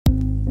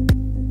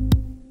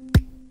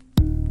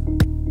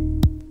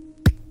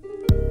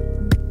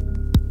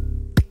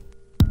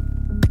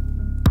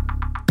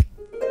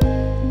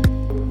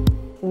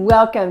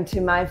Welcome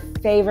to my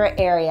favorite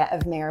area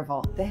of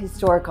Maryville, the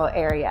historical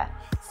area.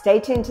 Stay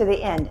tuned to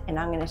the end and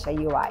I'm going to show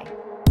you why.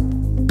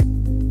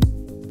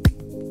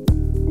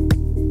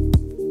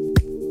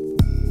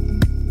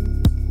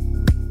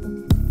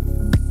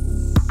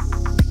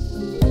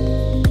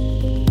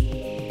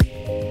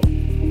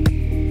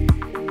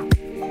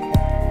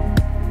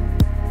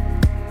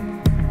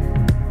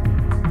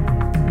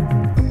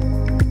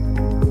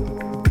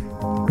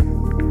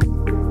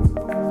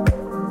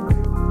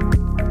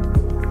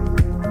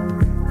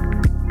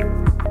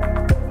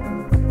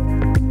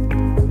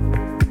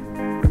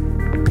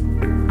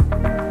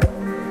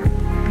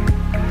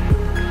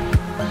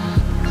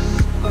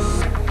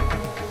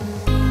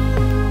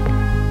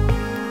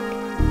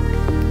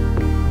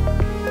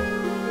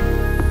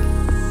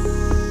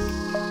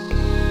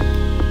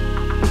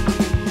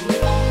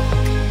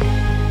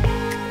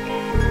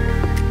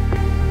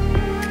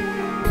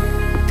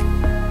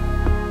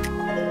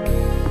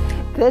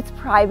 This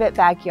private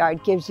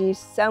backyard gives you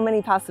so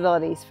many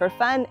possibilities for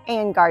fun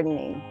and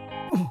gardening.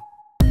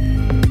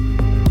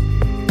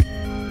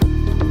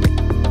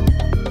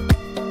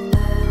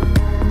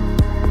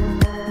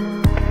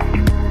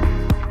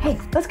 Hey,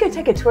 let's go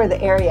take a tour of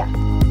the area.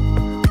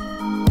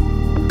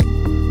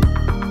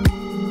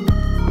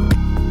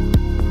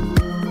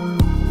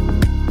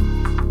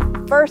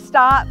 First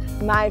stop,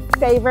 my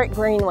favorite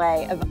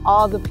greenway of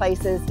all the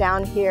places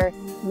down here.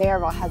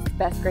 Maryville has the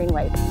best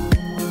greenways.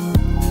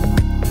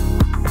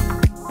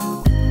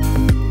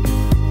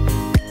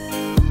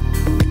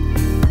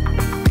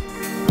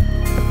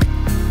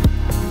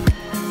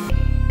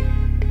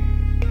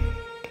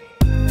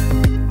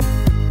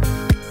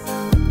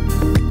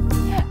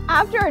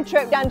 After a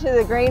trip down to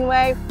the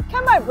Greenway,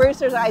 come by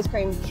Brewster's Ice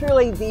Cream,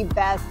 truly the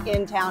best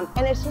in town,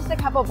 and it's just a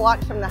couple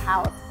blocks from the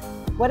house.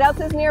 What else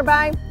is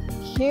nearby?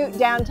 Cute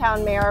downtown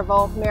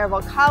Maryville,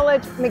 Maryville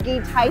College,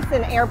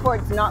 McGee-Tyson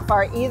Airport's not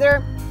far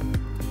either.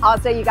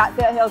 Also, you got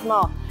Foothills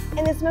Mall,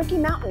 and the Smoky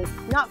Mountains,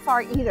 not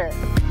far either.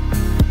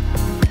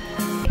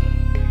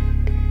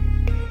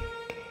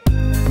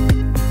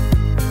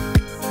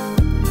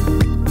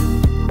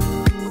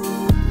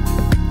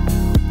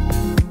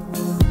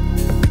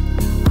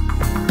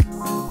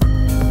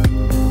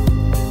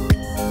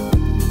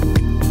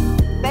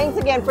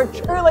 Again for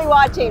truly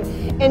watching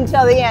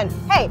until the end.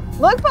 Hey,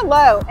 look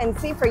below and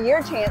see for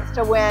your chance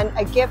to win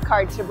a gift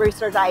card to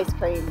Brewster's Ice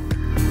Cream.